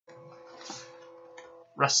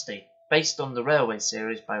Rusty, based on the railway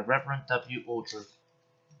series by Reverend W. Awdry.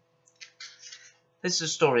 This is a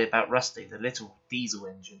story about Rusty, the little diesel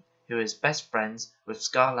engine, who is best friends with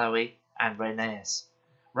Skarloey and Rheneas.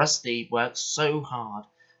 Rusty works so hard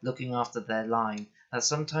looking after their line that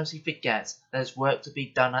sometimes he forgets there's work to be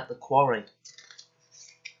done at the quarry.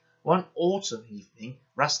 One autumn evening,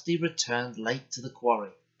 Rusty returned late to the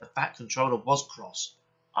quarry. The Fat Controller was cross.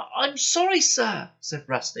 "I'm sorry, sir," said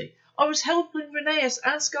Rusty. "I was helping Rheneas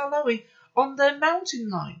and Skarloey on their mountain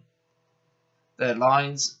line." "Their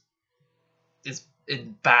lines is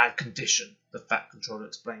in bad condition," the Fat Controller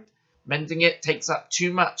explained. "Mending it takes up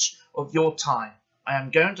too much of your time. I am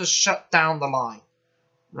going to shut down the line."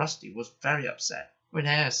 Rusty was very upset.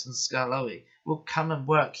 "Rheneas and Skarloey will come and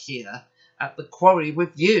work here at the quarry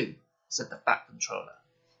with you," said the Fat Controller.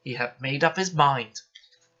 He had made up his mind.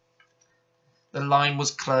 The line was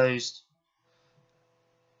closed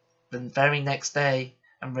the very next day,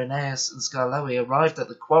 and Rheneas and Skarloey arrived at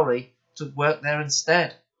the quarry to work there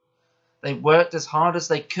instead. They worked as hard as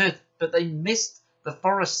they could, but they missed the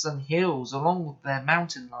forests and hills along their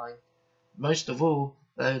mountain line. Most of all,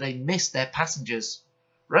 though, they missed their passengers.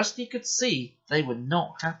 Rusty could see they were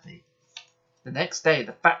not happy. The next day,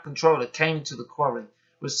 the Fat Controller came to the quarry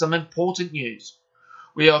with some important news.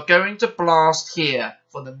 "We are going to blast here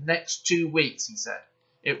for the next 2 weeks," he said.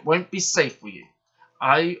 "It won't be safe for you.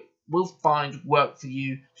 I will find work for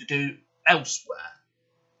you to do elsewhere."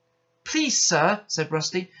 "Please, sir," said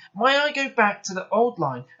Rusty, "may I go back to the old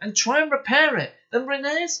line and try and repair it? Then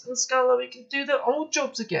Rheneas and Skarloey can do their old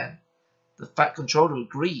jobs again." The Fat Controller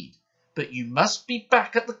agreed. "But you must be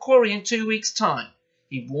back at the quarry in 2 weeks' time,"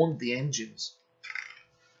 he warned the engines.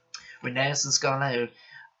 Rheneas and Skarloey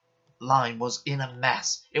line was in a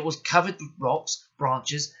mess. It was covered with rocks,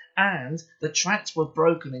 branches, and the tracks were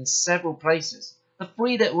broken in several places. The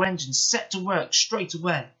 3 little engines set to work straight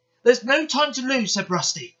away. "There's no time to lose," said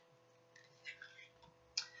Rusty.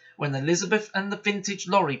 When Elizabeth and the vintage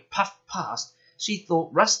lorry puffed past, she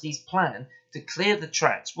thought Rusty's plan to clear the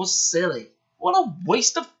tracks was silly. "What a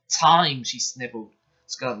waste of time," she snivelled.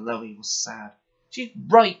 Skarloey was sad. "She's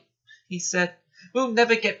right," he said. "We'll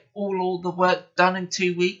never get all the work done in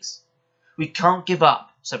 2 weeks." "We can't give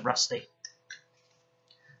up," said Rusty.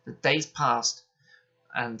 The days passed,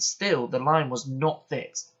 and still the line was not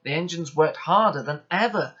fixed. The engines worked harder than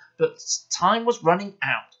ever, but time was running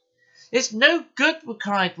out. "It's no good,"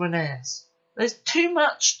 cried Rheneas. "There's too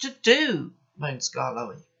much to do," moaned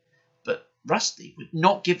Skarloey. But Rusty would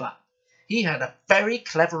not give up. He had a very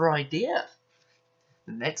clever idea.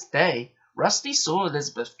 The next day, Rusty saw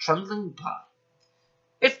Elizabeth trundling by.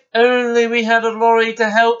 "If only we had a lorry to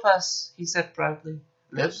help us," he said proudly.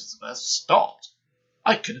 Elizabeth stopped.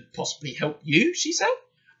 "I couldn't possibly help you," she said.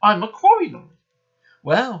 "I'm a quarry lorry."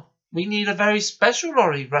 "Well, we need a very special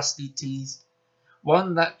lorry," Rusty teased.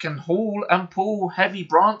 "One that can haul and pull heavy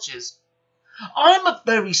branches." "I'm a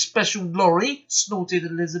very special lorry," snorted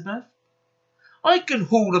Elizabeth. "I can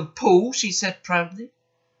haul and pull," she said proudly.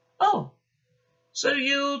 "Oh, so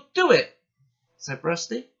you'll do it?" said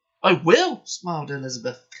Rusty. "I will," smiled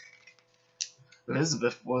Elizabeth.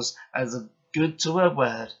 Elizabeth was as good to her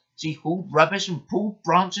word. She hauled rubbish and pulled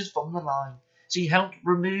branches from the line. She helped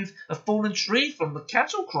remove a fallen tree from the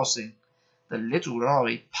cattle crossing. The little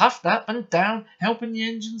lorry puffed up and down, helping the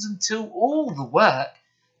engines until all the work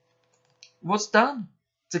was done.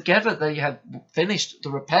 Together they had finished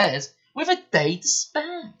the repairs with a day to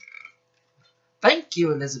spare. "Thank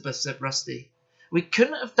you, Elizabeth," said Rusty. "We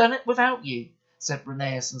couldn't have done it without you," said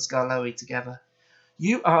Rheneas and Skarloey together.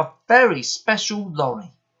 "You are a very special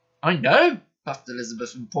lorry." "I know," puffed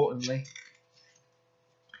Elizabeth importantly.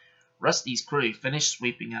 Rusty's crew finished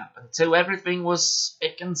sweeping up until everything was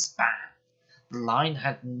spick and span. The line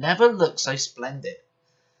had never looked so splendid.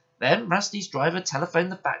 Then Rusty's driver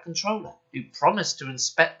telephoned the Fat Controller, who promised to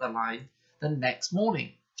inspect the line the next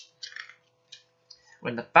morning.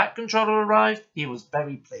 When the Fat Controller arrived, he was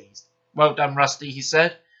very pleased. "Well done, Rusty," he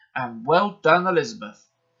said, "and well done, Elizabeth.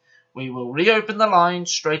 We will reopen the line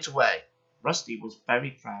straight away." Rusty was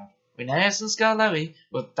very proud. Rheneas and Skarloey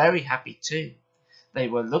were very happy too. They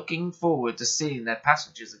were looking forward to seeing their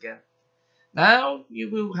passengers again. "Now you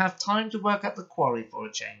will have time to work at the quarry for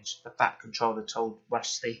a change," the Fat Controller told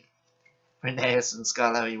Rusty. Rheneas and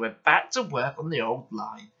Skarloey went back to work on the old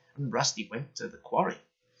line, and Rusty went to the quarry.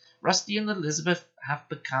 Rusty and Elizabeth have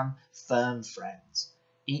become firm friends.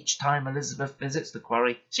 Each time Elizabeth visits the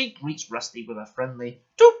quarry, she greets Rusty with a friendly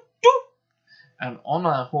 "toot toot," and on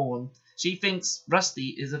her horn she thinks Rusty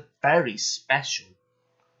is a very special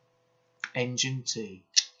engine too.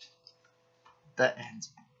 The end.